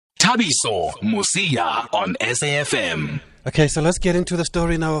Thabiso Musia on SAFM. Okay, so let's get into the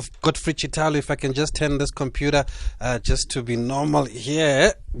story now of Godfrey Chitalo. If I can just turn this computer just to be normal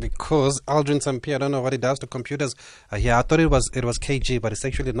here, because Aldrin Sampear, I don't know what it does to computers here. I thought it was KG, but it's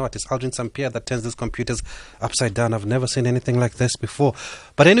actually not. It's Aldrin Sampear that turns these computers upside down. I've never seen anything like this before.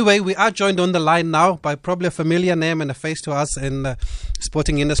 But anyway, we are joined on the line now by probably a familiar name and a face to us in the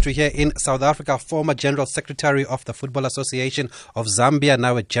sporting industry here in South Africa, former General Secretary of the Football Association of Zambia,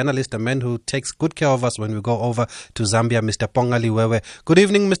 now a journalist, a man who takes good care of us when we go over to Zambia, Mr. Ponga Liwewe. Good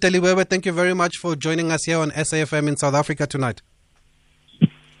evening, Mr. Liwewe. Thank you very much for joining us here on SAFM in South Africa tonight.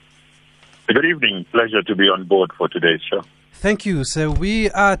 Good evening. Pleasure to be on board for today's show. Thank you. So we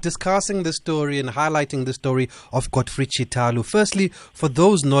are discussing the story and highlighting the story of Godfrey Chitalo. Firstly, for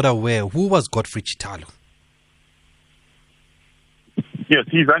those not aware, who was Godfrey Chitalo? Yes,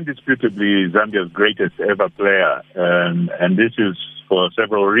 he's undisputably Zambia's greatest ever player. And this is for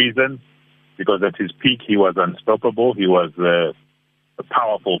several reasons. Because at his peak, he was unstoppable. He was a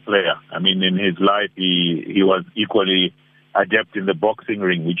powerful player. I mean, in his life, he was equally adept in the boxing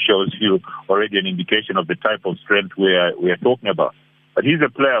ring, which shows you already an indication of the type of strength we are talking about. But he's a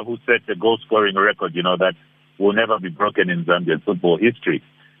player who set a goal-scoring record, that will never be broken in Zambian football history.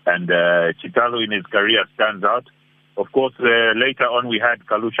 And Chitalo in his career stands out. Of course, later on we had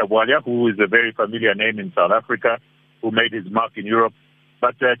Kalusha Bwalya, who is a very familiar name in South Africa, who made his mark in Europe.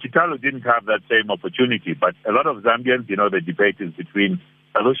 But Chitalo didn't have that same opportunity. But a lot of Zambians, the debate is between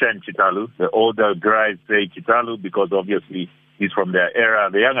Kalusha and Chitalo. The older guys say Chitalo because obviously he's from their era.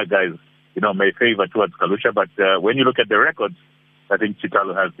 The younger guys, may favor towards Kalusha. But when you look at the records, I think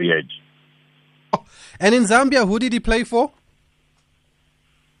Chitalo has the edge. And in Zambia, who did he play for?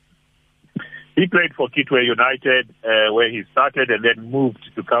 He played for Kitwe United, where he started and then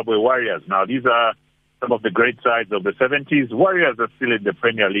moved to Kabwe Warriors. Now, these are some of the great sides of the 70s. Warriors are still in the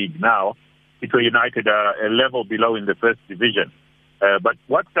Premier League now. Kitwe United are a level below in the first division. But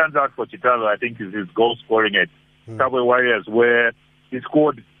what stands out for Chitalo, I think, is his goal scoring at Kabwe Warriors, where he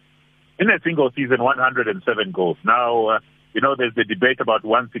scored in a single season 107 goals. Now, there's the debate about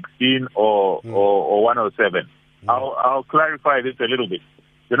 116 or 107. I'll clarify this a little bit.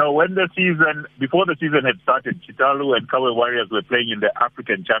 Before the season had started, Chitalo and Kabwe Warriors were playing in the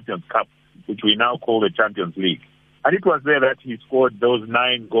African Champions Cup, which we now call the Champions League. And it was there that he scored those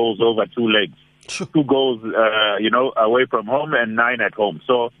 9 goals over 2 legs. 2 goals, away from home and 9 at home.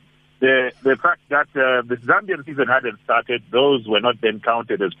 So the fact that the Zambian season hadn't started, those were not then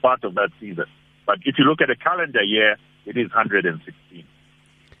counted as part of that season. But if you look at a calendar year, it is 116.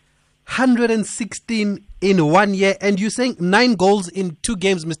 116 in 1 year. And you're saying 9 goals in 2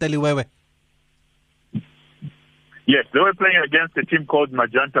 games, Mr. Liwewe? Yes, they were playing against a team called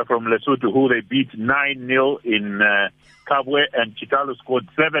Majanta from Lesotho, who they beat 9-0 in Kabwe, and Chitalo scored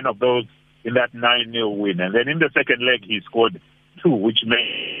 7 of those in that 9-0 win. And then in the second leg, he scored 2, which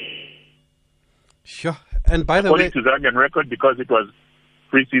made... Sure. And by the way... According to Zambian record, because it was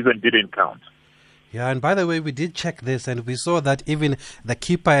pre-season, didn't count. Yeah, and by the way, we did check this, and we saw that even the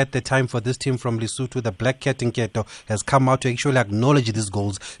keeper at the time for this team from Lesotho, the Black Cat Nketo, has come out to actually acknowledge these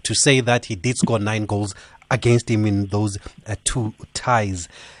goals, to say that he did score 9 goals against him in those 2 ties.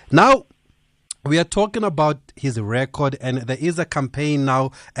 Now, we are talking about his record, and there is a campaign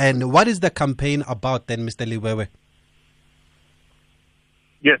now. And what is the campaign about then, Mr. Liwewe?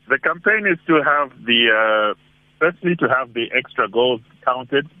 Yes, the campaign is to have firstly to have the extra goals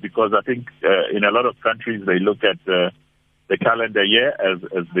counted, because I think in a lot of countries they look at the calendar year as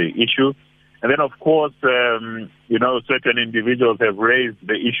the issue. And then, of course, certain individuals have raised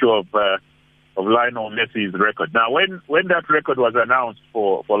the issue of Lionel Messi's record. Now, when that record was announced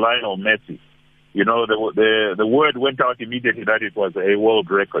for Lionel Messi, the word went out immediately that it was a world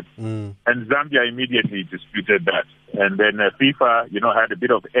record. And Zambia immediately disputed that. And then FIFA, had a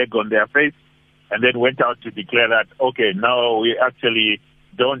bit of egg on their face and then went out to declare that, okay, now we actually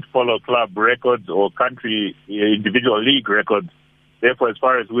don't follow club records or country individual league records. Therefore, as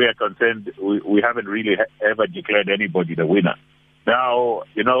far as we are concerned, we haven't really ever declared anybody the winner. Now,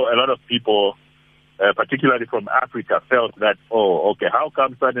 a lot of people, particularly from Africa, felt that, how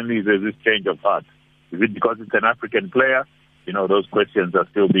come suddenly there's this change of heart? Is it because it's an African player? Those questions are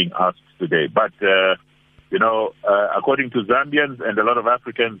still being asked today. But, according to Zambians and a lot of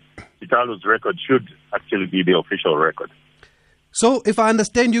Africans, Chitalo's record should actually be the official record. So, if I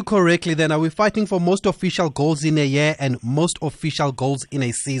understand you correctly, then are we fighting for most official goals in a year and most official goals in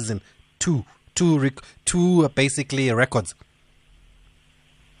a season? Two basically records.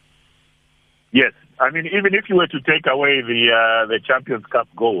 Yes. I mean, even if you were to take away the Champions Cup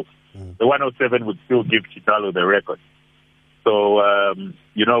goals, the 107 would still give Chitalo the record. So,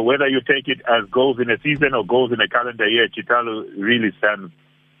 whether you take it as goals in a season or goals in a calendar year, Chitalu really stands,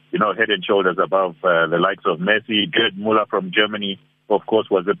 head and shoulders above the likes of Messi. Gerd Müller from Germany, of course,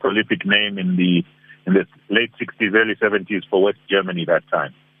 was a prolific name in the late 60s, early 70s for West Germany that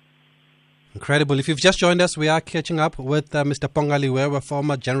time. Incredible. If you've just joined us, we are catching up with Mr. Ponga Liwewe,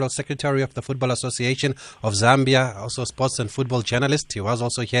 former General Secretary of the Football Association of Zambia, also sports and football journalist. He was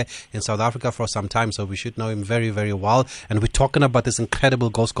also here in South Africa for some time, so we should know him very, very well. And we're talking about this incredible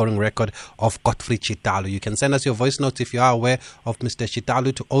goal-scoring record of Godfrey Chitalu. You can send us your voice notes if you are aware of Mr.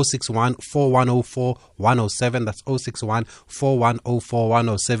 Chitalu to 061-4104-107. That's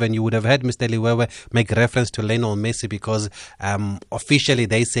 061-4104-107. You would have heard Mr. Liwewe make reference to Lionel Messi because officially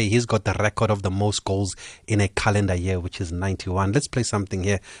they say he's got the record of the most goals in a calendar year, which is 91. Let's play something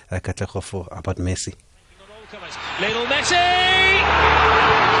here, Katlego, about Messi. Lionel Messi!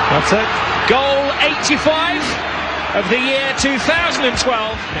 That's it. Goal 85 of the year 2012.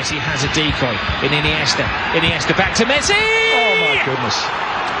 Messi has a decoy in Iniesta. Iniesta back to Messi! Oh my goodness.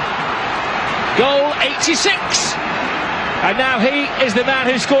 Goal 86. And now he is the man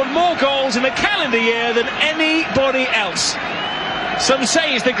who scored more goals in the calendar year than anybody else. Some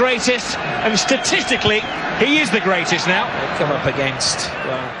say he's the greatest, and statistically, he is the greatest now. They've come up against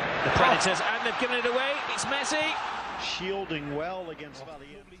the Predators, and they've given it away. It's Messi. Shielding well against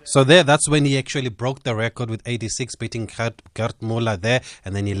Valiente. So that's when he actually broke the record with 86, beating Gerd Müller there,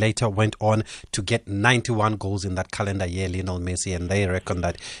 and then he later went on to get 91 goals in that calendar year, Lionel Messi, and they reckon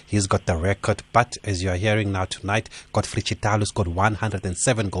that he's got the record. But as you're hearing now tonight, Godfrey Chitalu scored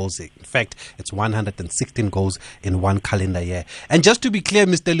 107 goals. In fact, it's 116 goals in one calendar year. And just to be clear,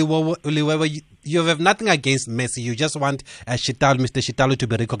 Mr. Liwewe, you have nothing against Messi. You just want Mr. Chitalu to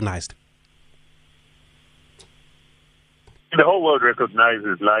be recognized. The whole world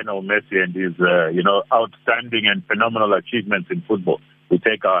recognizes Lionel Messi and his, outstanding and phenomenal achievements in football. We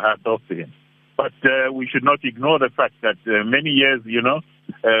take our hat off to him. But we should not ignore the fact that many years,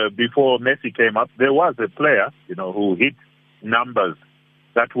 before Messi came up, there was a player, who hit numbers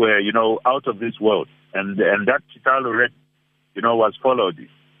that were, out of this world. And that Chitalu record, was followed.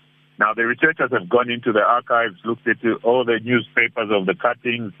 Now, the researchers have gone into the archives, looked into all the newspapers of the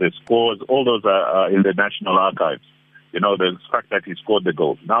cuttings, the scores, all those are in the National Archives. The fact that he scored the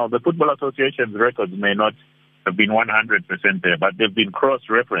goals. Now, the Football Association's records may not have been 100% there, but they've been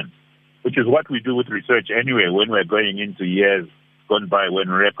cross-referenced, which is what we do with research anyway when we're going into years gone by when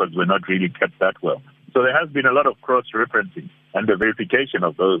records were not really kept that well. So there has been a lot of cross-referencing and the verification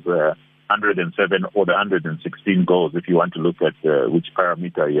of those 107 or the 116 goals, if you want to look at which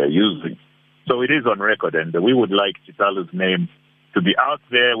parameter you're using. So it is on record, and we would like Chitalu's name to be out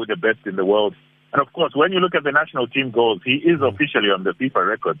there with the best in the world. And of course, when you look at the national team goals, he is officially on the FIFA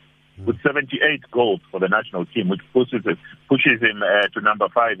record with 78 goals for the national team, which pushes him to number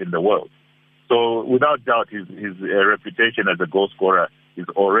 5 in the world. So without doubt, his reputation as a goal scorer is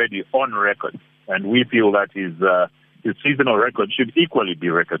already on record. And we feel that his seasonal record should equally be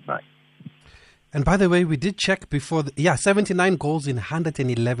recognized. And by the way, we did check before, 79 goals in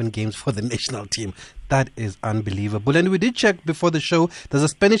 111 games for the national team. That is unbelievable. And we did check before the show. There's a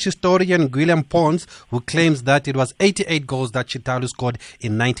Spanish historian, Guillem Pons, who claims that it was 88 goals that Chitalu scored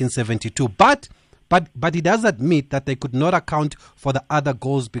in 1972. But he does admit that they could not account for the other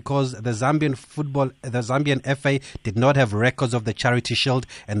goals because the Zambian FA did not have records of the Charity Shield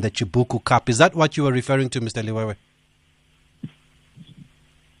and the Chibuku Cup. Is that what you were referring to, Mr. Liwewe?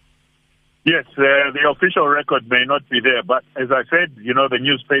 Yes, the official record may not be there, but as I said, the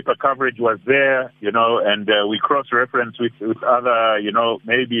newspaper coverage was there, and we cross-reference with other,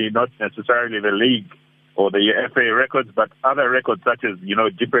 maybe not necessarily the league or the FA records, but other records such as,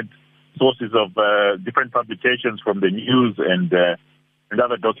 different sources of different publications from the news and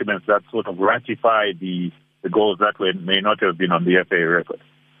other documents that sort of ratify the goals that may not have been on the FA record.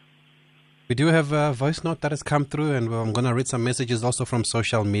 We do have a voice note that has come through, and I'm going to read some messages also from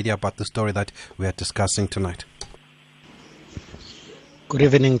social media about the story that we are discussing tonight. Good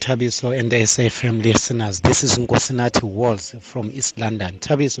evening, Thabiso and the SAFM listeners. This is Nkosinati Walls from East London.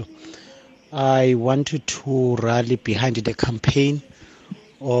 Thabiso, I wanted to rally behind the campaign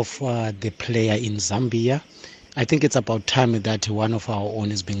of the player in Zambia. I think it's about time that one of our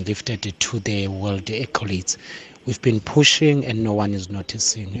own is being lifted to the world accolades. We've been pushing and no one is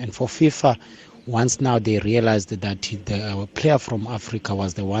noticing. And for FIFA, once now they realized that the player from Africa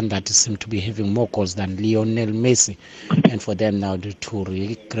was the one that seemed to be having more goals than Lionel Messi. And for them now to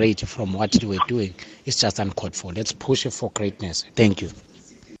really great from what they were doing, it's just uncalled for. Let's push it for greatness. Thank you.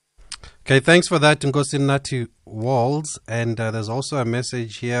 Okay, thanks for that, Nkosinati Walls, and there's also a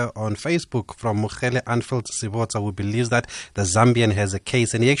message here on Facebook from Mukhele Anfield Sibota, who believes that the Zambian has a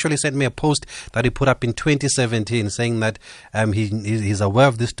case, and he actually sent me a post that he put up in 2017 saying that he's aware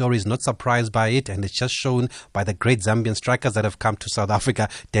of this story, he's not surprised by it, and it's just shown by the great Zambian strikers that have come to South Africa: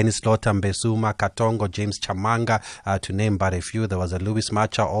 Dennis Lota, Mbesuma, Katongo, James Chamanga, to name but a few. There was a Louis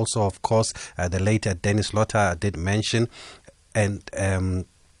Macha also, of course, the late Dennis Lota did mention, and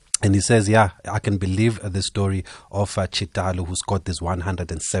he says, yeah, I can believe the story of Chitalu, who scored these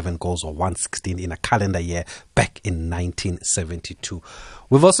 107 goals, or 116 in a calendar year back in 1972.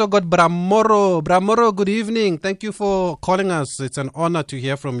 We've also got Bramoro. Bramoro, good evening. Thank you for calling us. It's an honor to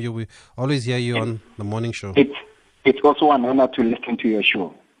hear from you. We always hear you on the morning show. It's also an honor to listen to your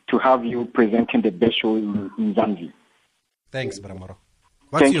show, to have you presenting the best show in Zambia. Thanks, Bramoro.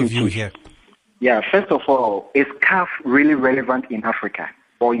 What's your view here? Yeah, first of all, is CAF really relevant in Africa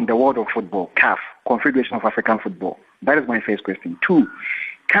or in the world of football? CAF, Confederation of African Football. That is my first question. 2,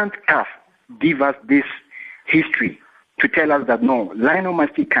 can't CAF give us this history to tell us that no, Lionel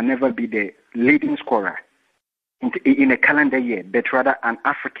Messi can never be the leading scorer in a calendar year, but rather an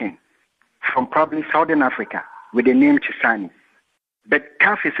African from probably Southern Africa with the name Chisani. But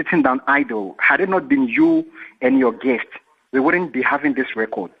CAF is sitting down idle. Had it not been you and your guest, we wouldn't be having this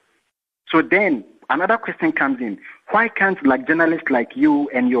record. So then another question comes in. Why can't journalists like you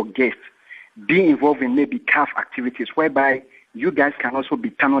and your guests be involved in maybe CAF activities whereby you guys can also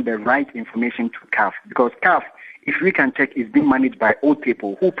be channeled the right information to CAF? Because CAF, if we can check, is being managed by old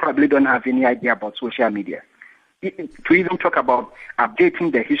people who probably don't have any idea about social media. To even talk about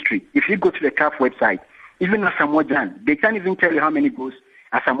updating the history. If you go to the CAF website, even Asamoah Gyan, they can't even tell you how many goals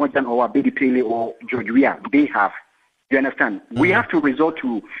Asamoah Gyan or Abedi Pele or George Weah they have. You understand? Mm-hmm. We have to resort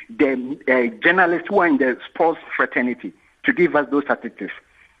to the journalists who are in the sports fraternity to give us those statistics.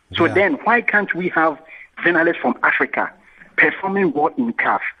 So then, why can't we have journalists from Africa performing well in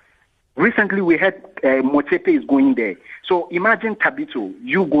CAF? Recently, we had Motsepe is going there. So imagine Tabito,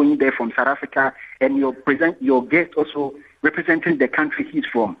 you going there from South Africa, and your guest also representing the country he's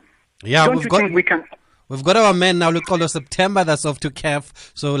from. Yeah, Don't you think we can? We've got our man now, Lucolo September, that's off to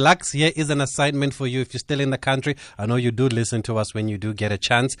CAF. So, Lux, here is an assignment for you if you're still in the country. I know you do listen to us when you do get a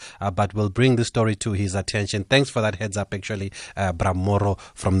chance, but we'll bring the story to his attention. Thanks for that heads up, actually, Bramoro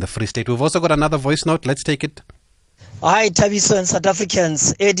from the Free State. We've also got another voice note. Let's take it. Hi, Tabiso and South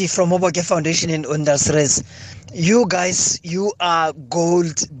Africans. Eddie from Moboke Foundation in Understress. You guys, you are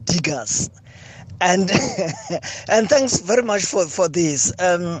gold diggers. And and thanks very much for this.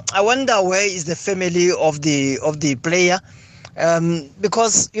 I wonder where is the family of the player,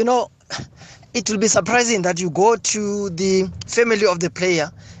 because it will be surprising that you go to the family of the player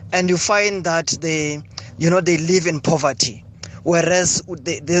and you find that they live in poverty, whereas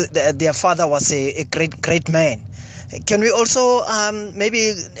their father was a great man. Can we also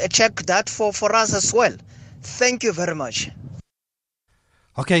maybe check that for us as well? Thank you very much.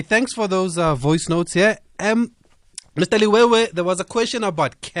 Okay, thanks for those voice notes here. Mr. Liwewe, there was a question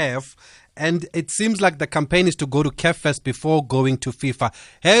about CAF, and it seems like the campaign is to go to CAF Fest before going to FIFA.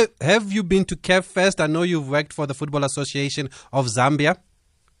 Have you been to CAF Fest? I know you've worked for the Football Association of Zambia.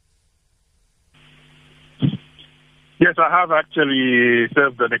 Yes, I have actually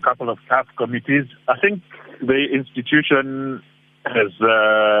served on a couple of CAF committees. I think the institution has,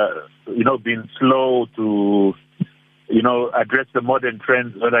 been slow to address the modern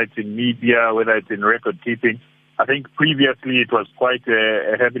trends, whether it's in media, whether it's in record keeping. I think previously it was quite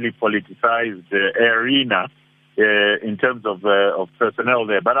a heavily politicized arena in terms of personnel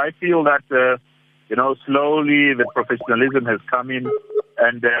there. But I feel that, slowly the professionalism has come in.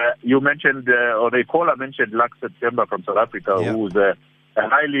 And you mentioned, or the caller mentioned Lux September from South Africa, who's a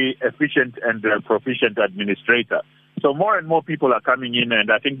highly efficient and proficient administrator. So more and more people are coming in,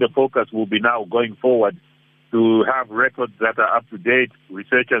 and I think the focus will be now going forward to have records that are up to date,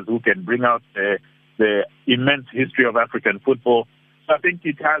 researchers who can bring out the immense history of African football. So I think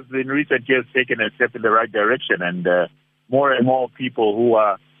it has, in recent years, taken a step in the right direction, and more and more people who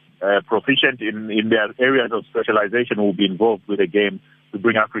are proficient in their areas of specialization will be involved with the game to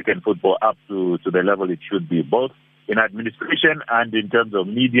bring African football up to the level it should be, both in administration and in terms of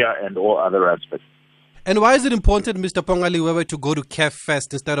media and all other aspects. And why is it important, Mr. Ponga Liwewe, to go to CAF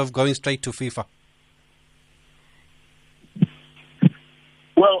Fest instead of going straight to FIFA?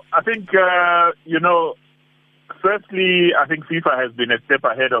 Well, I think, firstly, I think FIFA has been a step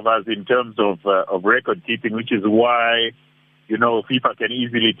ahead of us in terms of record keeping, which is why, FIFA can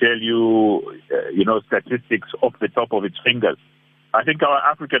easily tell you, statistics off the top of its fingers. I think our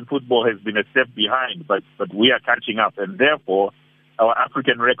African football has been a step behind, but we are catching up, and therefore our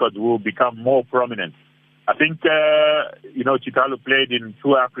African records will become more prominent. I think, Chitalo played in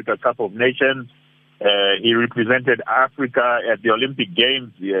 2 Africa Cup of Nations. He represented Africa at the Olympic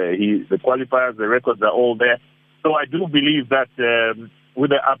Games. The qualifiers, the records are all there. So I do believe that with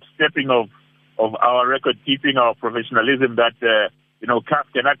the upstepping of our record keeping, our professionalism, that, CAF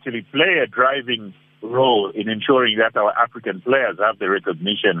can actually play a driving role in ensuring that our African players have the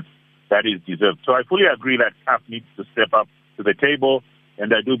recognition that is deserved. So I fully agree that CAF needs to step up to the table,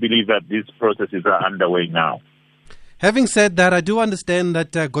 and I do believe that these processes are underway now. Having said that, I do understand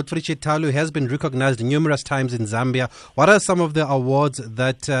that Godfrey Chitalo has been recognized numerous times in Zambia. What are some of the awards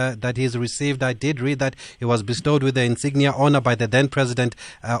that he's received? I did read that he was bestowed with the insignia honor by the then president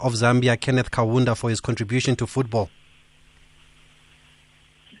of Zambia, Kenneth Kaunda, for his contribution to football.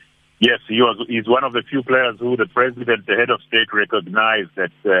 Yes, he's one of the few players who the president, the head of state, recognized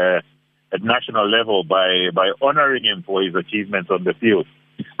at national level by honoring him for his achievements on the field.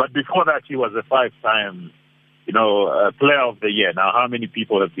 But before that, he was a 5-time player of the year. Now, how many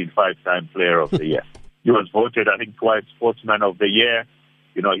people have been 5-time player of the year? He was voted, I think, twice Sportsman of the Year.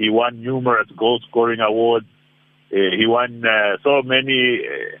 He won numerous goal-scoring awards. He won so many,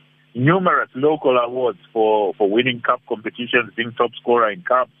 numerous local awards for winning cup competitions, being top scorer in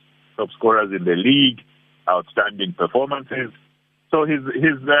cups, top scorers in the league, outstanding performances. So his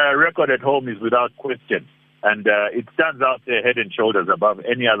record at home is without question. And it stands out there head and shoulders above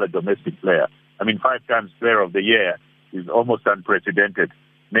any other domestic player. I mean, 5 times player of the year is almost unprecedented.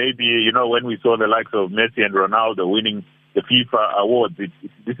 Maybe, when we saw the likes of Messi and Ronaldo winning the FIFA awards,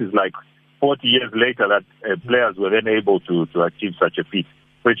 this is like 40 years later that players were then able to achieve such a feat.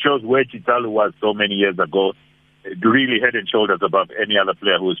 So it shows where Chitalo was so many years ago, really head and shoulders above any other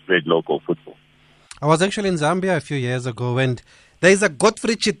player who has played local football. I was actually in Zambia a few years ago, and there is a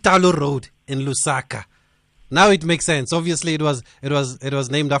Godfrey Chitalo Road in Lusaka. Now it makes sense. Obviously, it was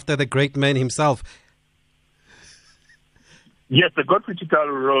named after the great man himself. Yes, the Godfrey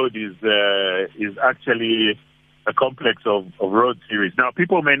Chitalo Road is actually a complex of road series. Now,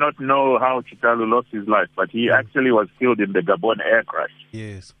 people may not know how Chitalo lost his life, but he actually was killed in the Gabon air crash.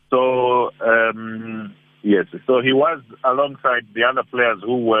 Yes. So, yes. So he was alongside the other players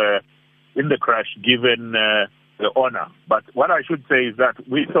who were in the crash given the honor. But what I should say is that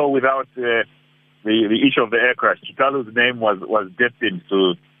we saw without the issue of the air crash, Chitalo's name was destined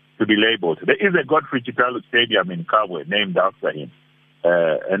to be labeled. There is a Godfrey Chitalo Stadium in Kabwe named after him.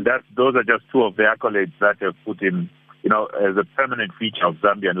 And those are just 2 of the accolades that have put him, as a permanent feature of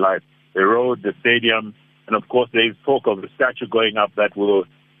Zambian life. The road, the stadium, and of course there is talk of the statue going up that will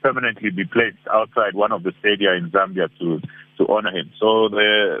permanently be placed outside one of the stadia in Zambia to honor him. So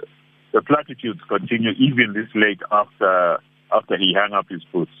the platitudes continue even this late after he hung up his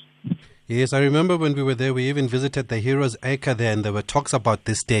boots. Yes, I remember when we were there, we even visited the Heroes Acre there, and there were talks about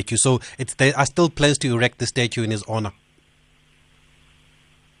this statue. So there are still plans to erect the statue in his honor.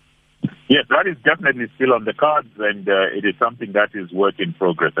 Yes, that is definitely still on the cards, and it is something that is work in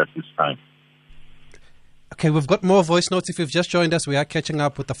progress at this time. Okay, we've got more voice notes. If you've just joined us, we are catching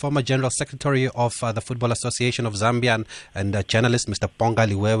up with the former General Secretary of the Football Association of Zambia and journalist Mr. Ponga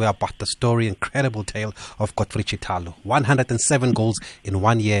Liwewe about the story, incredible tale of Godfrey Chitalo. 107 goals in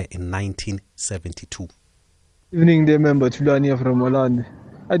 1 year in 1972. Evening, dear member Tulani from Holland.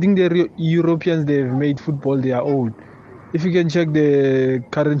 I think the Europeans, they've made football their own. If you can check the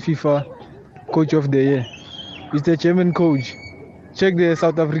current FIFA coach of the year, it's the German coach. Check the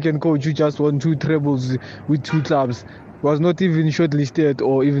South African coach who just won 2 trebles with 2 clubs. Was not even shortlisted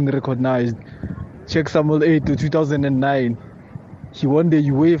or even recognized. Check Samuel Eto'o 2009. He won the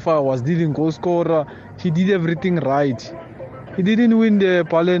UEFA, was leading goal scorer. He did everything right. He didn't win the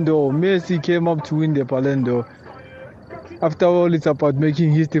Ballon d'Or. Messi came up to win the Ballon d'Or. After all, it's about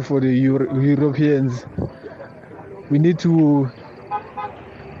making history for the Europeans. We need to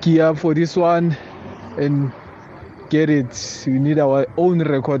gear up for this one and get it. We need our own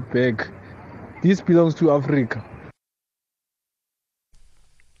record back. This belongs to Africa.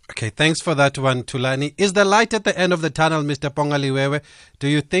 Okay, thanks for that one, Tulani. Is the light at the end of the tunnel, Mr. Ponga Liwewe? Do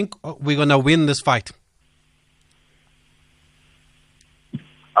you think we're going to win this fight?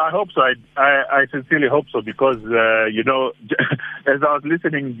 I hope so. I sincerely hope so because, as I was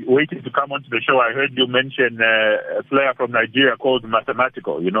listening, waiting to come onto the show, I heard you mention a player from Nigeria called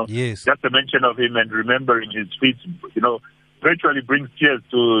Mathematical, Yes. Just a mention of him and remembering his feats, virtually brings tears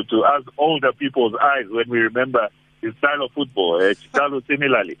to us older people's eyes when we remember his style of football. Chitalo,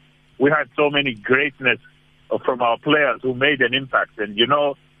 similarly. We had so many greatness from our players who made an impact. And,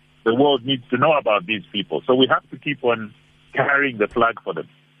 the world needs to know about these people. So we have to keep on carrying the flag for them.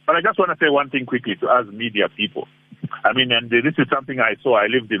 But I just want to say one thing quickly to us media people. I mean, and this is something I saw. I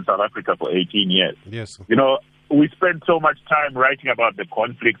lived in South Africa for 18 years. Yes. You know, we spend so much time writing about the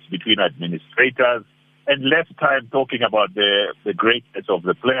conflicts between administrators and less time talking about the greatness of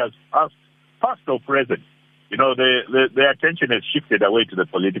the players, past or present. You know, the attention has shifted away to the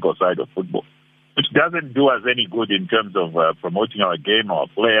political side of football, which doesn't do us any good in terms of promoting our game, our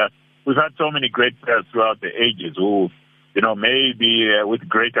player. We've had so many great players throughout the ages who, you know, maybe with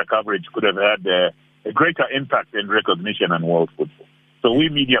greater coverage could have had a greater impact and recognition on world football. So we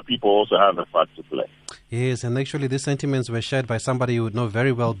media people also have a part to play. Yes, and actually these sentiments were shared by somebody you would know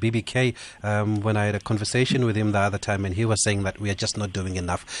very well, BBK, when I had a conversation with him the other time, and he was saying that we are just not doing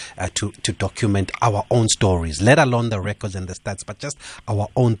enough to document our own stories, let alone the records and the stats, but just our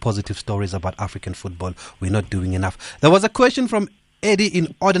own positive stories about African football. We're not doing enough. There was a question from Eddie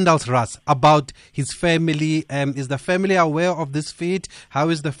in Odendaalsrus about his family. Is the family aware of this feat? How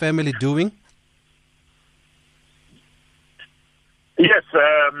is the family doing? Yes,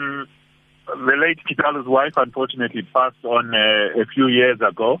 the late Chitalu's wife unfortunately passed on a few years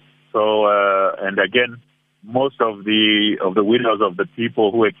ago. So, and again, most of the widows of the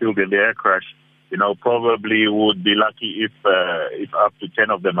people who were killed in the air crash, you know, probably would be lucky if up to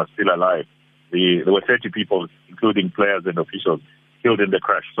 10 of them are still alive. There were 30 people, including players and officials, killed in the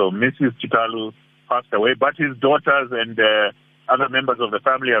crash. So Mrs. Chitalu passed away, but his daughters and other members of the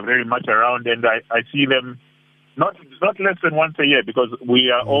family are very much around, and I see them not less than once a year, because we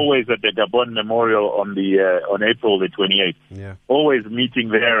are always at the Gabon Memorial on April the 28th. Yeah. Always meeting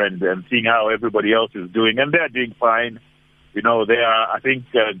there and seeing how everybody else is doing, and they are doing fine. You know, they are, I think,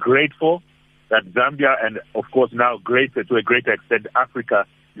 grateful that Zambia, and of course now to a greater extent Africa,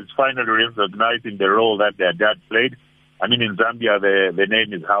 is finally recognizing the role that their dad played. I mean, in Zambia, the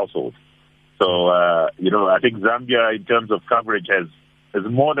name is household. So, you know, I think Zambia, in terms of coverage, has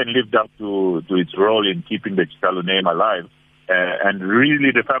more than lived up to its role in keeping the Chitalu name alive. And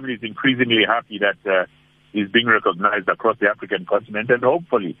really, the family is increasingly happy that he's being recognized across the African continent and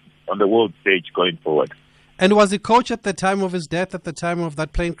hopefully on the world stage going forward. And was he coach at the time of his death, at the time of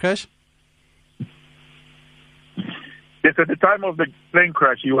that plane crash? Yes, at the time of the plane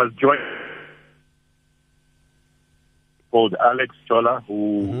crash, he was joined called Alex Chola,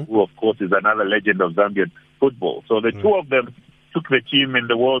 who of course is another legend of Zambian football. So the two of them took the team in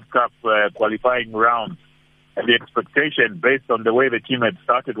the World Cup qualifying round, and the expectation based on the way the team had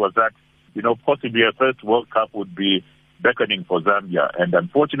started was that, you know, possibly a first World Cup would be beckoning for Zambia. And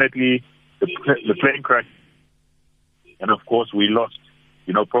unfortunately, the plane crash, and of course we lost,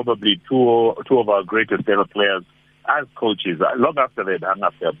 you know, probably two of our greatest ever players as coaches, long after they'd hung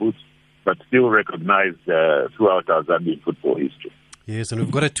up their boots, but still recognized throughout our Zambian football history. Yes, and we've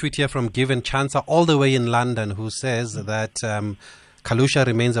got a tweet here from Given Chancer all the way in London, who says that Kalusha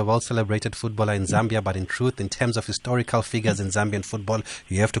remains a well-celebrated footballer in Zambia, but in truth, in terms of historical figures in Zambian football,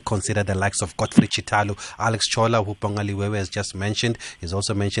 you have to consider the likes of Godfrey Chitalu, Alex Chola, who Pongaliwewe has just mentioned. He's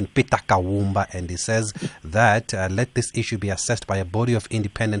also mentioned Peter Kawumba, and he says that let this issue be assessed by a body of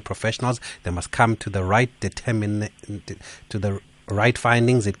independent professionals. They must come to the right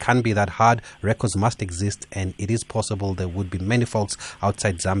findings. It can't be that hard. Records must exist, and it is possible there would be many folks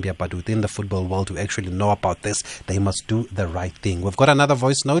outside Zambia, but within the football world who actually know about this. They must do the right thing. We've got another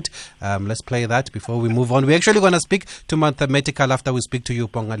voice note. Let's play that before we move on. We're actually going to speak to Mathematical after we speak to you,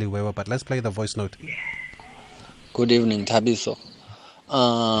 Pongaliwewe, but let's play the voice note. Good evening, Thabiso.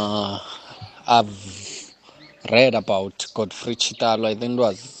 I've read about Godfrey Chitalu. I think it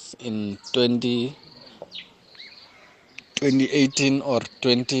was in 2018 or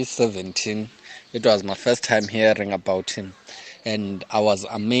 2017. It was my first time hearing about him, and I was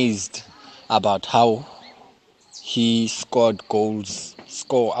amazed about how he scored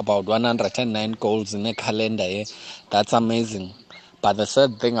about 109 goals in a calendar year. That's amazing. But the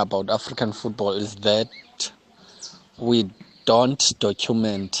sad thing about African football is that we don't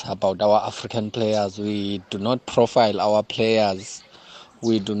document about our African players. We do not profile our players.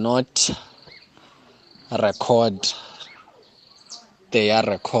 We do not record their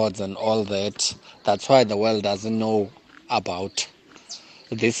records and all that. That's why the world doesn't know about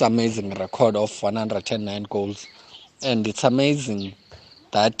this amazing record of 109 goals. And it's amazing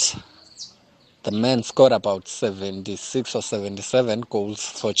that the man scored about 76 or 77 goals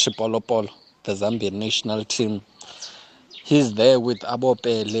for Chipolopolo, the Zambian national team. He's there with Abo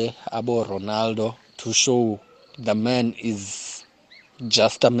Pele, Abo Ronaldo, to show the man is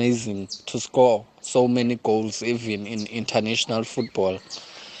just amazing to score so many goals even in international football.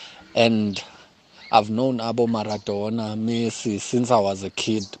 And I've known Abo Maradona, Messi since I was a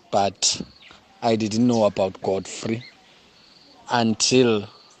kid, but I didn't know about Godfrey until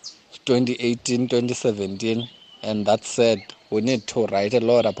 2018, 2017 And that said, we need to write a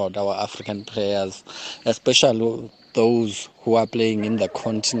lot about our African players, especially those who are playing in the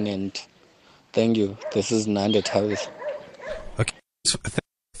continent. Thank you. This is Nande Tavis. Okay.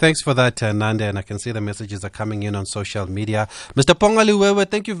 Thanks for that, Nande, and I can see the messages are coming in on social media. Mr. Pongali Wewe,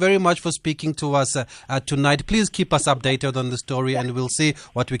 thank you very much for speaking to us tonight. Please keep us updated on the story, and we'll see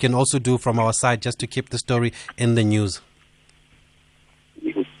what we can also do from our side just to keep the story in the news.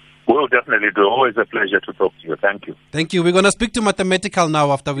 We'll definitely do. Always a pleasure to talk to you. Thank you. Thank you. We're going to speak to Mathematical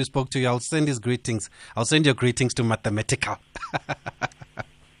now after we spoke to you. I'll send his greetings. I'll send your greetings to Mathematical.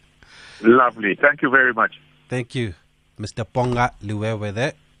 Lovely. Thank you very much. Thank you. Mr. Ponga Luwewe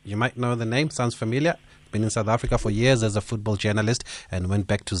there. You might know the name. Sounds familiar. Been in South Africa for years as a football journalist and went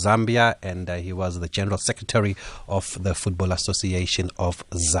back to Zambia, and he was the General Secretary of the Football Association of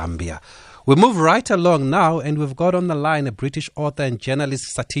Zambia. We move right along now, and we've got on the line a British author and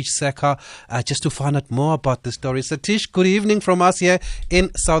journalist, Satish Sekar, just to find out more about the story. Satish, good evening from us here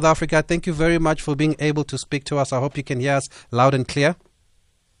in South Africa. Thank you very much for being able to speak to us. I hope you can hear us loud and clear.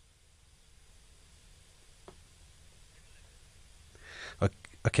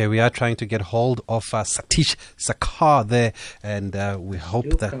 Okay, we are trying to get hold of Satish Sekar there, and we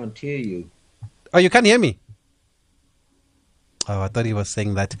hope that... I can't hear you. Oh, you can't hear me? Oh, I thought he was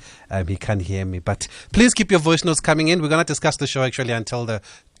saying that he can't hear me. But please keep your voice notes coming in. We're going to discuss the show actually until the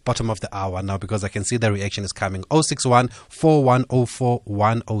bottom of the hour now, because I can see the reaction is coming.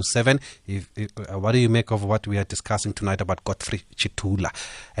 061-4104-107. What do you make of what we are discussing tonight about Godfrey Chitula?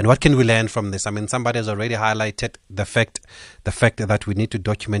 And what can we learn from this? I mean, somebody has already highlighted the fact that we need to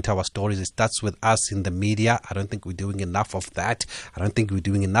document our stories. It starts with us in the media. I don't think we're doing enough of that. I don't think we're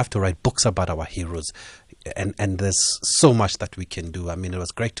doing enough to write books about our heroes. And there's so much that we can do. I mean, it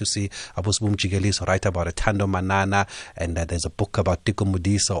was great to see Abusbum Chigelis write about Tando Manana, and there's a book about Tiko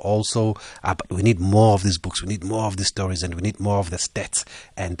Mudiso also. But we need more of these books. We need more of these stories, and we need more of the stats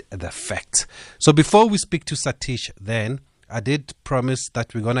and the facts. So before we speak to Satish, then, I did promise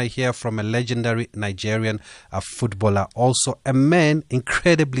that we're going to hear from a legendary Nigerian footballer, also a man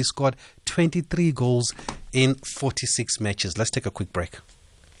incredibly scored 23 goals in 46 matches. Let's take a quick break.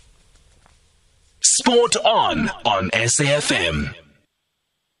 Sport on SAFM.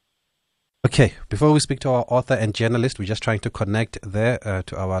 Okay, before we speak to our author and journalist, we're just trying to connect there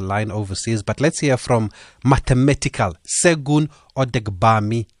to our line overseas. But let's hear from Mathematical Segun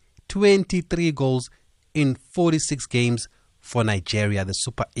Odegbami. 23 goals in 46 games for Nigeria, the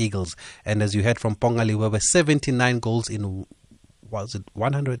Super Eagles. And as you heard from Pongali, we were 79 goals in,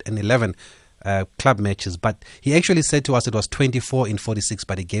 111 club matches, but he actually said to us it was 24 in 46,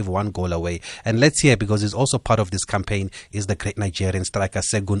 but he gave one goal away. And let's hear, because he's also part of this campaign, is the great Nigerian striker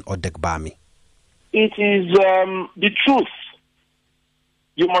Segun Odegbami. It is the truth.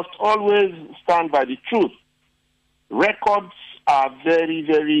 You must always stand by the truth. Records are very,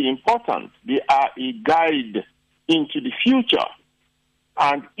 very important. They are a guide into the future.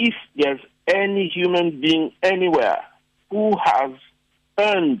 And if there's any human being anywhere who has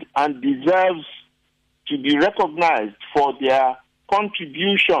earned and deserves to be recognized for their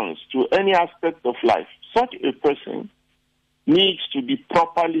contributions to any aspect of life, such a person needs to be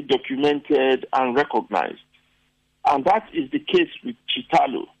properly documented and recognized. And that is the case with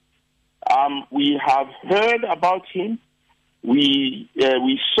Chitalo. We have heard about him. We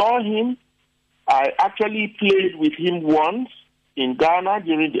saw him. I actually played with him once in Ghana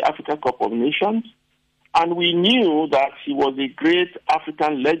during the Africa Cup of Nations. And we knew that he was a great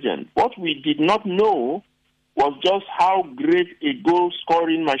African legend. What we did not know was just how great a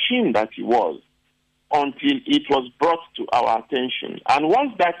goal-scoring machine that he was until it was brought to our attention. And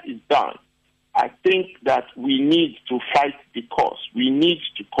once that is done, I think that we need to fight the cause. We need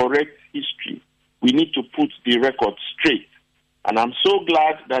to correct history. We need to put the record straight. And I'm so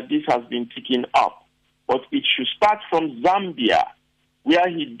glad that this has been taken up. But it should start from Zambia, where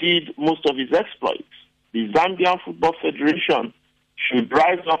he did most of his exploits. The Zambian Football Federation should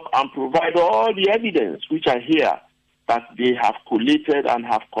rise up and provide all the evidence which I hear that they have collated and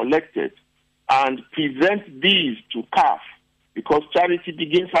have collected, and present these to CAF, because charity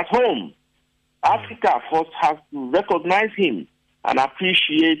begins at home. Africa first has to recognize him and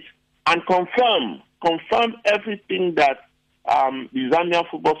appreciate and confirm everything that the Zambian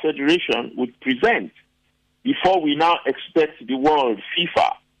Football Federation would present before we now expect the world,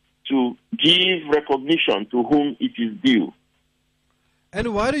 FIFA, to give recognition to whom it is due.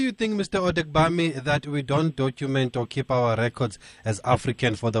 And why do you think, Mr. Odegbami, that we don't document or keep our records as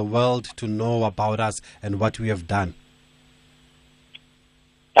African for the world to know about us and what we have done?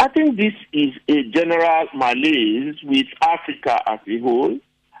 I think this is a general malaise with Africa as a whole.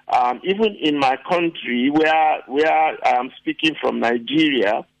 even in my country, where I am speaking from,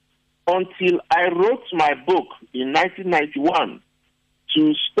 Nigeria, until I wrote my book in 1991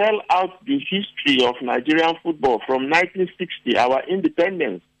 to spell out the history of Nigerian football from 1960, our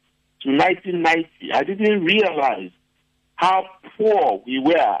independence, to 1990. I didn't realize how poor we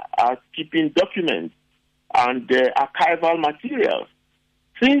were at keeping documents and archival materials.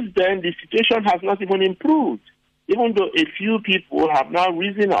 Since then, the situation has not even improved, even though a few people have now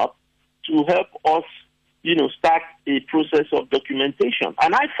risen up to help us, start a process of documentation.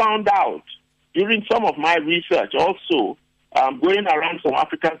 And I found out during some of my research also, going around some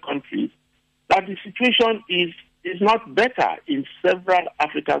African countries, that the situation is not better in several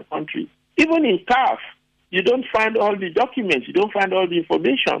African countries. Even in CAF, you don't find all the documents, you don't find all the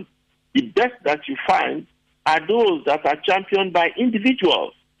information. The best that you find are those that are championed by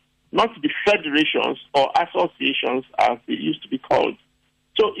individuals, not the federations or associations as they used to be called.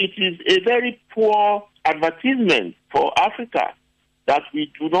 So it is a very poor advertisement for Africa that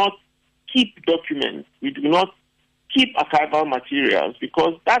we do not keep documents, we do not keep archival materials,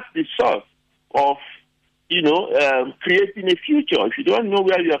 because that's the source of, creating a future. If you don't know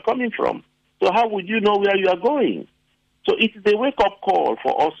where you are coming from, so how would you know where you are going? So it is a wake-up call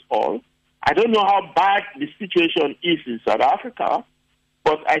for us all. I don't know how bad the situation is in South Africa,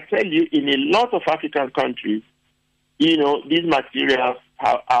 but I tell you, in a lot of African countries, these materials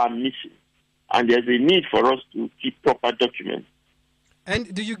are missing. And there's a need for us to keep proper documents.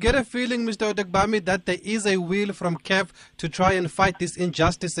 And do you get a feeling, Mr. Odegbami, that there is a will from CAF to try and fight this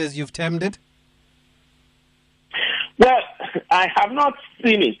injustice, as you've termed it? Well, I have not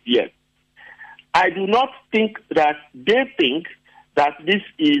seen it yet. I do not think that they think that this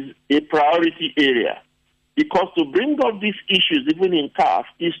is a priority area, because to bring up these issues, even in CAF,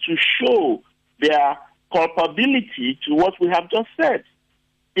 is to show their culpability to what we have just said.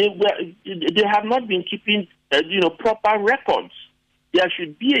 They have not been keeping, proper records. There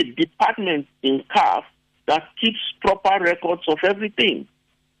should be a department in CAF that keeps proper records of everything.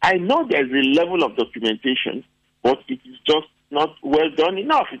 I know there's a level of documentation, but it is just not well done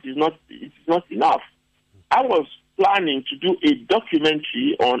enough. It is not enough. I was planning to do a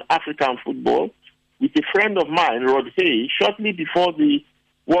documentary on African football with a friend of mine, Rod Hay, shortly before the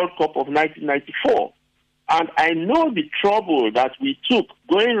World Cup of 1994. And I know the trouble that we took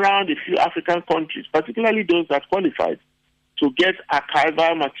going around a few African countries, particularly those that qualified, to get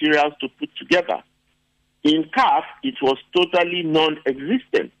archival materials to put together. In CAF, it was totally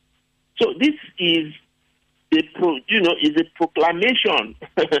non-existent. So this is a proclamation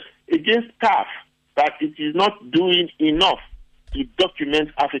against CAF that it is not doing enough to document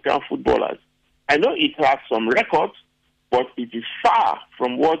African footballers. I know it has some records, but it is far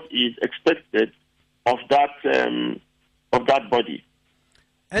from what is expected of that body.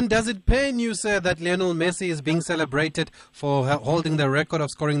 And does it pain you, sir, that Lionel Messi is being celebrated for holding the record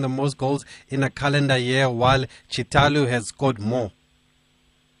of scoring the most goals in a calendar year, while Chitalu has scored more?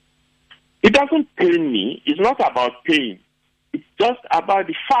 It doesn't pain me. It's not about pain. It's just about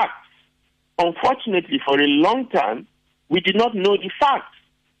the facts. Unfortunately, for a long time, we did not know the facts.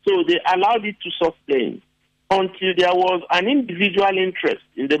 So they allowed it to sustain until there was an individual interest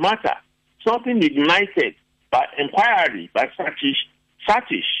in the matter. Something ignited by inquiry by Satish,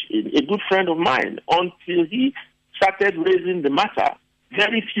 a good friend of mine. Until he started raising the matter,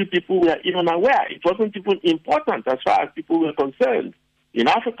 very few people were even aware. It wasn't even important as far as people were concerned in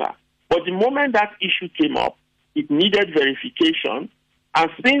Africa. But the moment that issue came up, it needed verification. And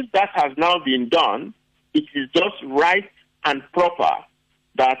since that has now been done, it is just right and proper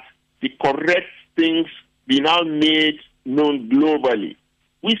that the correct things be now made known globally.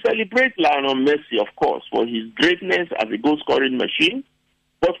 We celebrate Lionel Messi, of course, for his greatness as a goal-scoring machine,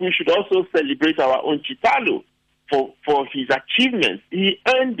 but we should also celebrate our own Chitalu for his achievements. He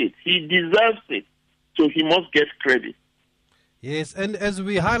earned it. He deserves it. So he must get credit. Yes, and as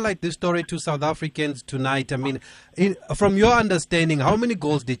we highlight this story to South Africans tonight, I mean, from your understanding, how many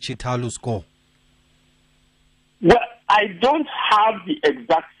goals did Chitalu score? Well, I don't have the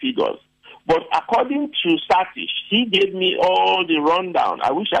exact figures, but according to Satish, he gave me all the rundown.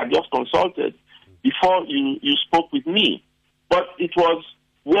 I wish I had just consulted before you spoke with me. But it was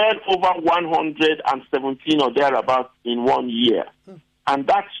well over 117 or thereabouts in 1 year. And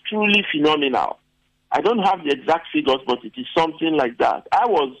that's truly phenomenal. I don't have the exact figures, but it is something like that. I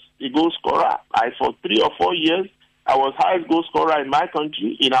was a goal scorer. For 3 or 4 years, I was highest goal scorer in my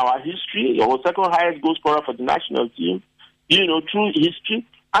country, in our history. I was second highest goal scorer for the national team, through history.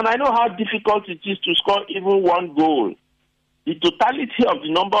 And I know how difficult it is to score even one goal. The totality of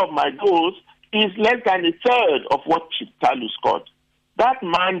the number of my goals is less than a third of what Chitalu scored. that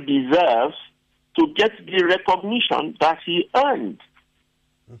man deserves to get the recognition that he earned.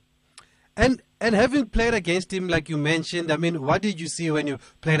 And having played against him, like you mentioned, I mean, what did you see when you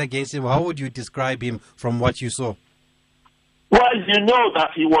played against him? How would you describe him from what you saw? Well, you know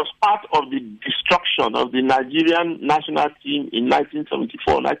that he was part of the destruction of the Nigerian national team in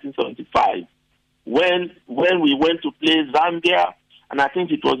 1974, 1975, when we went to play Zambia, and I think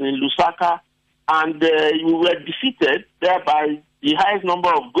it was in Lusaka, and we were defeated there by the highest number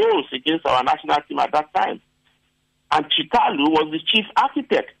of goals against our national team at that time. And Chitalu was the chief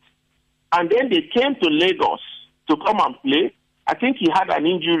architect. And then they came to Lagos to come and play. I think he had an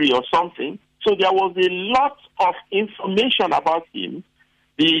injury or something. So there was a lot of information about him.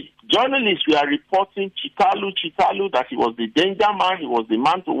 The journalists were reporting Chitalu, that he was the danger man, he was the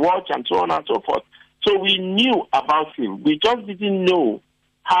man to watch, and so on and so forth. So we knew about him. We just didn't know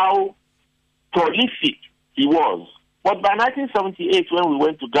how prolific he was. But by 1978, when we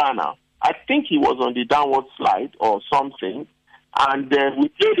went to Ghana, I think he was on the downward slide or something. And we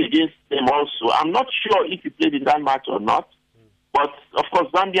played against them also. I'm not sure if he played in that match or not. But, of course,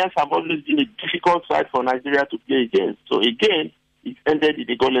 Zambians have always been a difficult side for Nigeria to play against. So, again, it ended in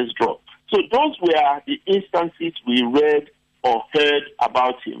a goalless draw. So those were the instances we read or heard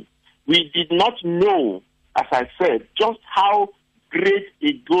about him. We did not know, as I said, just how great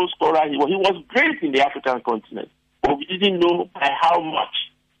a goal scorer he was. He was great in the African continent, but we didn't know by how much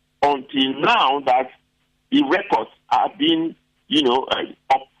until now that the records are being,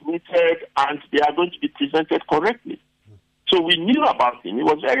 uprooted and they are going to be presented correctly. So we knew about him. He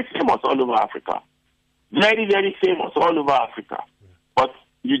was very famous all over Africa. Very, very famous all over Africa. But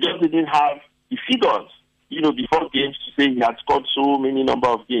you just didn't have the figures, before games to say he had scored so many number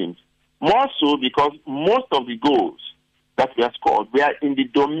of games. More so because most of the goals that were scored were in the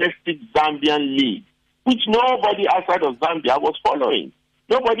domestic Zambian league, which nobody outside of Zambia was following.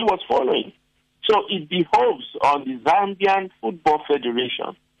 Nobody was following. So it behoves on the Zambian Football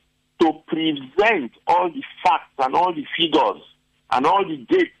Federation to present all the facts and all the figures and all the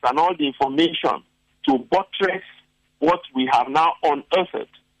dates and all the information to buttress what we have now unearthed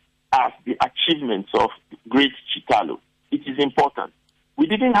as the achievements of great Chitalu. It is important. We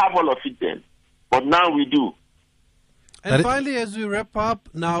didn't have all of it then, but now we do. And finally, as we wrap up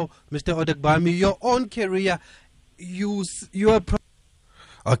now, Mr. Odegbami, your own career, you are...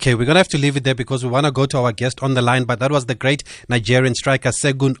 Okay, we're going to have to leave it there because we want to go to our guest on the line, but that was the great Nigerian striker,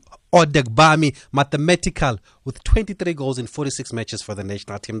 Segun Odegbami, mathematical, with 23 goals in 46 matches for the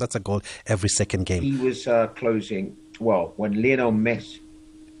national team. That's a goal every second game. He was closing, when Lionel Messi...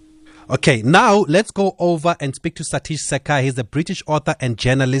 Okay, now let's go over and speak to Satish Sakai. He's a British author and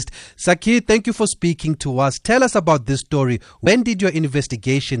journalist. Saki, thank you for speaking to us. Tell us about this story. When did your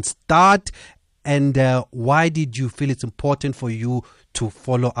investigation start, and why did you feel it's important for you to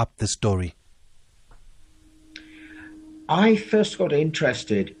follow up the story? I first got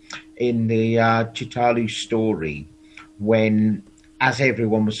interested in the Chitalu story when, as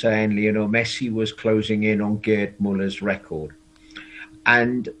everyone was saying, Lionel Messi was closing in on Gerd Muller's record.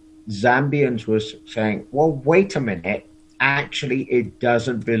 And Zambians was saying, well, wait a minute, actually it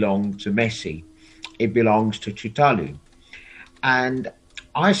doesn't belong to Messi. It belongs to Chitalu. And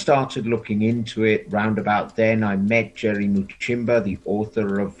I started looking into it round about then. I met Jerry Muchimba, the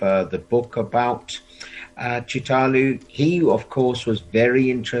author of the book about Chitalu. He, of course, was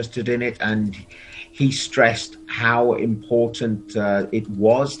very interested in it, and he stressed how important it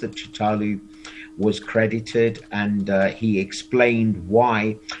was that Chitalu was credited, and he explained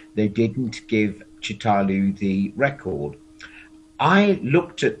why they didn't give Chitalu the record. I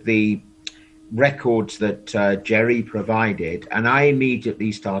looked at the records that Jerry provided, and I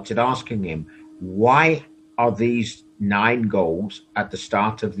immediately started asking him, why are these 9 goals at the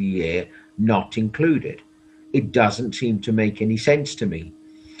start of the year not included? It doesn't seem to make any sense to me,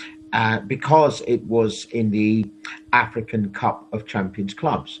 because it was in the African Cup of Champions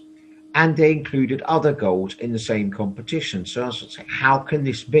Clubs, and they included other goals in the same competition. So I was saying, how can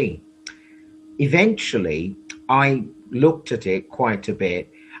this be? Eventually, I looked at it quite a bit,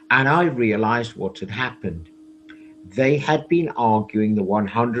 and I realized what had happened. They had been arguing the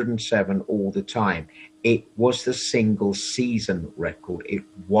 107 all the time. It was the single season record. It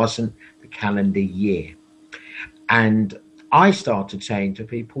wasn't the calendar year. And I started saying to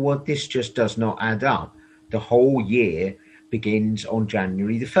people, well, this just does not add up. The whole year begins on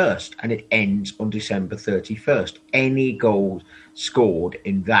January the 1st and it ends on December 31st. Any goal scored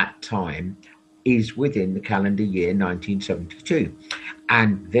in that time is within the calendar year 1972.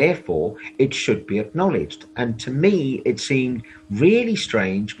 And therefore, it should be acknowledged. And to me, it seemed really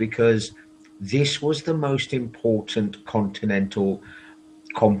strange because this was the most important continental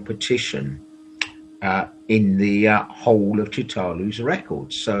competition in the whole of Chitalu's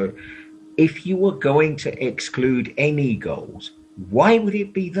records. So if you were going to exclude any goals, why would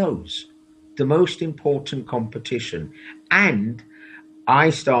it be those? The most important competition. And I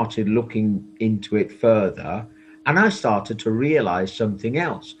started looking into it further, and I started to realize something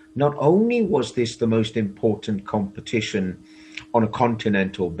else. Not only was this the most important competition on a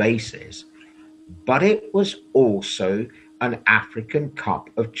continental basis, but it was also an African Cup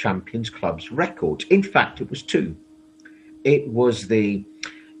of Champions Clubs record. In fact, it was two. It was the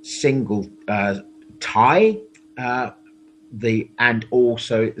single tie, and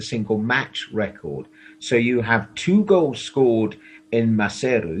also the single match record. So you have 2 goals scored in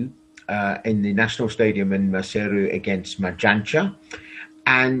Maseru, in the National Stadium in Maseru against Majancha,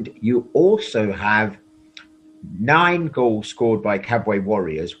 and you also have 9 goals scored by Kabwe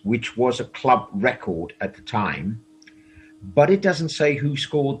Warriors, which was a club record at the time, but it doesn't say who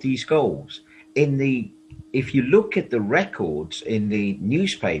scored these goals. If you look at the records in the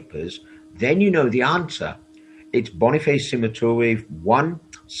newspapers, then you know the answer. It's Boniface Simatue 1,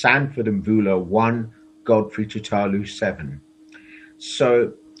 Sanford Mvula 1, Godfrey Chitalu 7.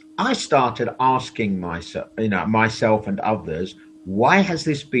 So I started asking myself and others, why has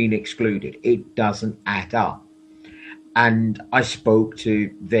this been excluded? It doesn't add up. And I spoke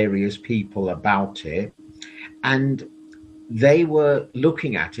to various people about it, and they were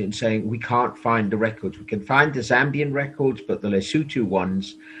looking at it and saying, we can't find the records. We can find the Zambian records, but the Lesotho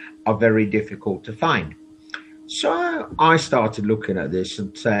ones are very difficult to find. So I started looking at this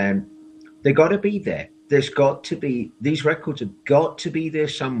and saying, they got to be there. There's got to be, these records have got to be there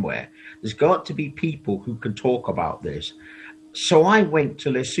somewhere. There's got to be people who can talk about this. So I went to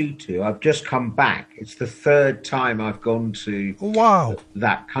Lesotho. I've just come back. It's the 3rd time I've gone to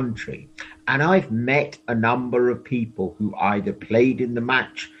that country. And I've met a number of people who either played in the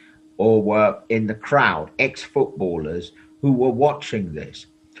match or were in the crowd, ex-footballers who were watching this.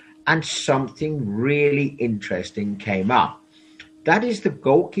 And something really interesting came up. That is the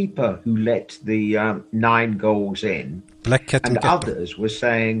goalkeeper who let the 9 goals in. Black Cat and others were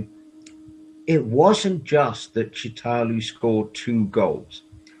saying it wasn't just that Chitalu scored 2 goals.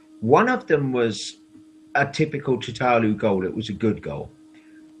 One of them was a typical Chitalu goal. It was a good goal.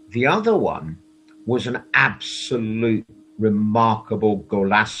 The other one was an absolute remarkable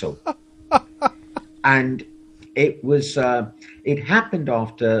golazo. And it was it happened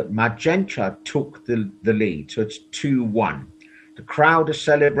after Majancha took the lead. So it's 2-1. The crowd are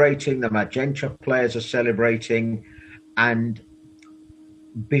celebrating, the Majancha players are celebrating, and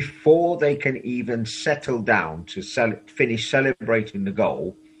before they can even settle down to finish celebrating the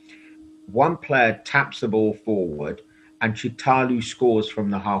goal, one player taps the ball forward and Chitalu scores from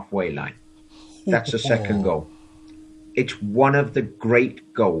the halfway line. That's the second goal. It's one of the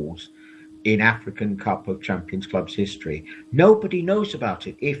great goals in African Cup of Champions Clubs history. Nobody knows about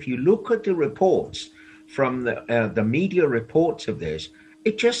it. If you look at the reports from the media reports of this,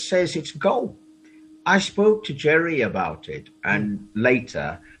 it just says it's goal. I spoke to Jerry about it and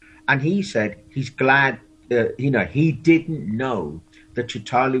later, and he said he's glad, he didn't know that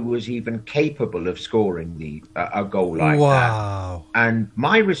Chitalu was even capable of scoring a goal like that. And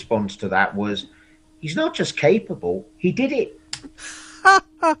my response to that was, he's not just capable, he did it.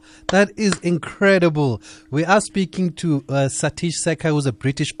 That is incredible. We are speaking to Satish Sekha, who's a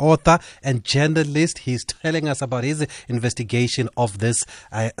British author and journalist. He's telling us about his investigation of this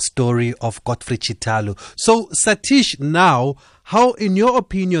story of Godfrey Chitalu. So, Satish, now, how, in your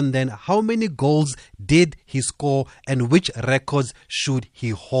opinion then, how many goals did he score and which records should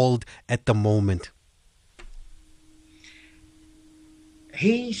he hold at the moment?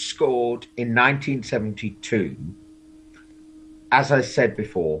 He scored in 1972, as I said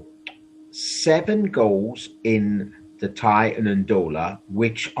before, 7 goals in the tie and Ndola,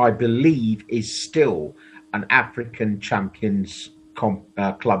 which I believe is still an African Champions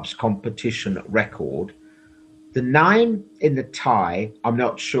Clubs competition record. The 9 in the tie, I'm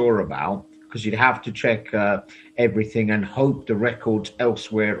not sure about, because you'd have to check everything and hope the records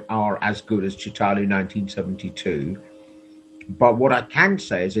elsewhere are as good as Chitalu 1972. But what I can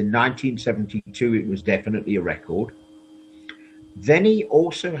say is in 1972, it was definitely a record. Then he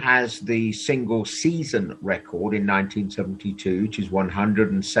also has the single season record in 1972, which is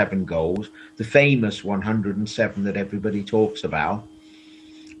 107 goals, the famous 107 that everybody talks about.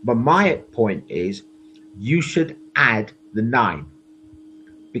 But my point is, you should add the 9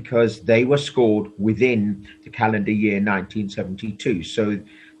 because they were scored within the calendar year 1972. So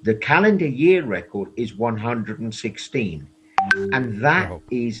the calendar year record is 116, and that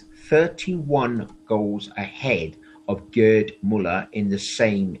is 31 goals ahead of Gerd Muller in the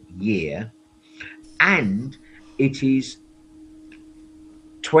same year, and it is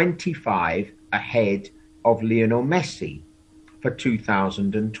 25 ahead of Lionel Messi for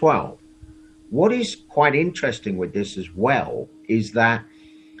 2012. What is quite interesting with this as well is that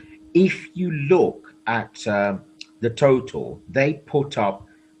if you look at the total, they put up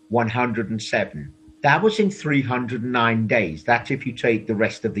 107. That was in 309 days. That's if you take the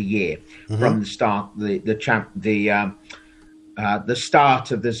rest of the year from the start, the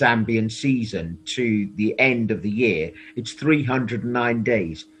start of the Zambian season to the end of the year. It's 309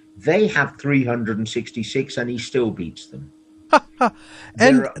 days. They have 366, and he still beats them.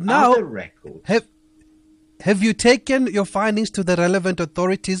 And now, other records. Have you taken your findings to the relevant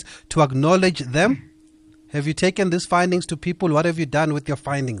authorities to acknowledge them? Have you taken these findings to people? What have you done with your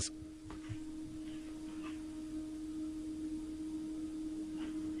findings?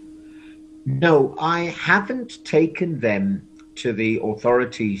 No, I haven't taken them to the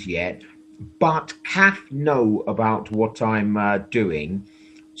authorities yet, but CAF know about what I'm doing.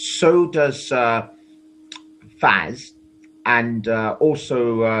 So does Faz and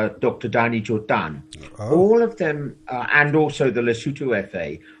also Dr. Dani Jordan. All of them, and also the Lesotho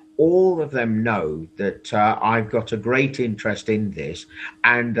FA, all of them know that I've got a great interest in this,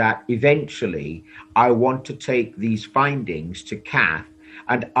 and that eventually I want to take these findings to CAF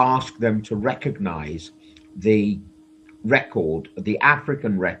and ask them to recognize the record, the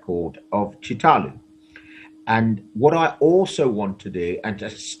African record of Chitalu. And what I also want to do, and to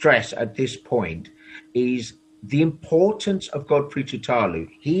stress at this point, is the importance of Godfrey Chitalu.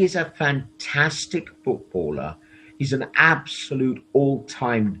 He is a fantastic footballer. He's an absolute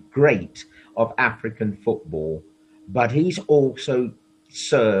all-time great of African football, but he's also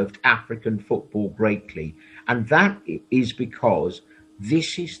served African football greatly. And that is because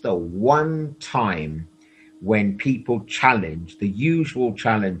this is the one time when people challenge the usual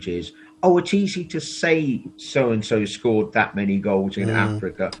challenges. Oh, it's easy to say so-and-so scored that many goals in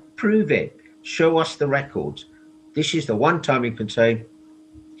Africa. Prove it. Show us the records. This is the one time you can say,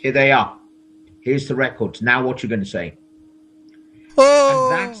 here they are. Here's the records. Now what you're going to say.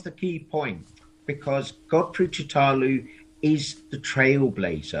 And that's the key point, because Godfrey Chitalu is the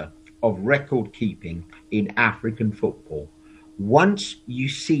trailblazer of record keeping in African football. Once you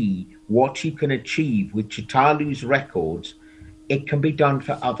see what you can achieve with Chitalu's records, it can be done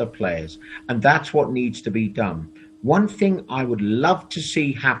for other players. And that's what needs to be done. One thing I would love to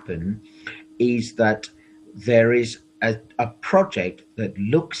see happen is that there is a project that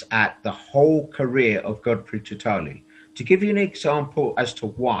looks at the whole career of Godfrey Chitalu. To give you an example as to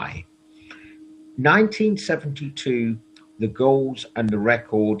why, 1972, the goals and the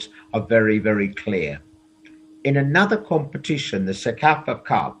records are very, very clear. In another competition, the Sekafa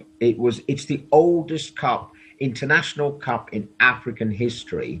Cup, it's the oldest cup, international cup in African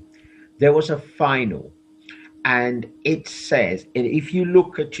history. There was a final, and it says, and if you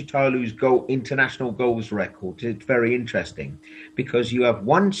look at Chitalu's international goals record, it's very interesting, because you have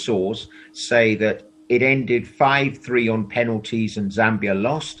one source say that it ended 5-3 on penalties and Zambia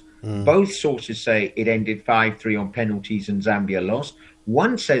lost. Both sources say it ended 5-3 on penalties and Zambia lost.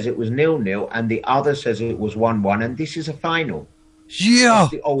 One says it was 0-0 and the other says it was 1-1, and this is a final. Yeah.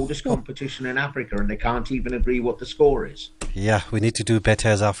 It's the oldest competition in Africa, and they can't even agree what the score is. Yeah, we need to do better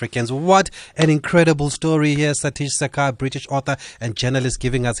as Africans. What an incredible story here. Satish Sarkar, British author and journalist,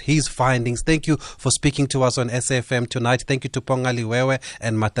 giving us his findings. Thank you for speaking to us on SAFM tonight. Thank you to Pongali Wewe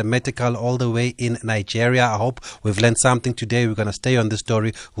and Mathematical all the way in Nigeria. I hope we've learned something today. We're going to stay on this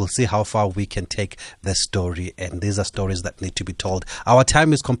story. We'll see how far we can take the story. And these are stories that need to be told. Our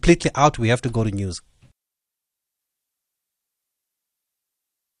time is completely out. We have to go to news.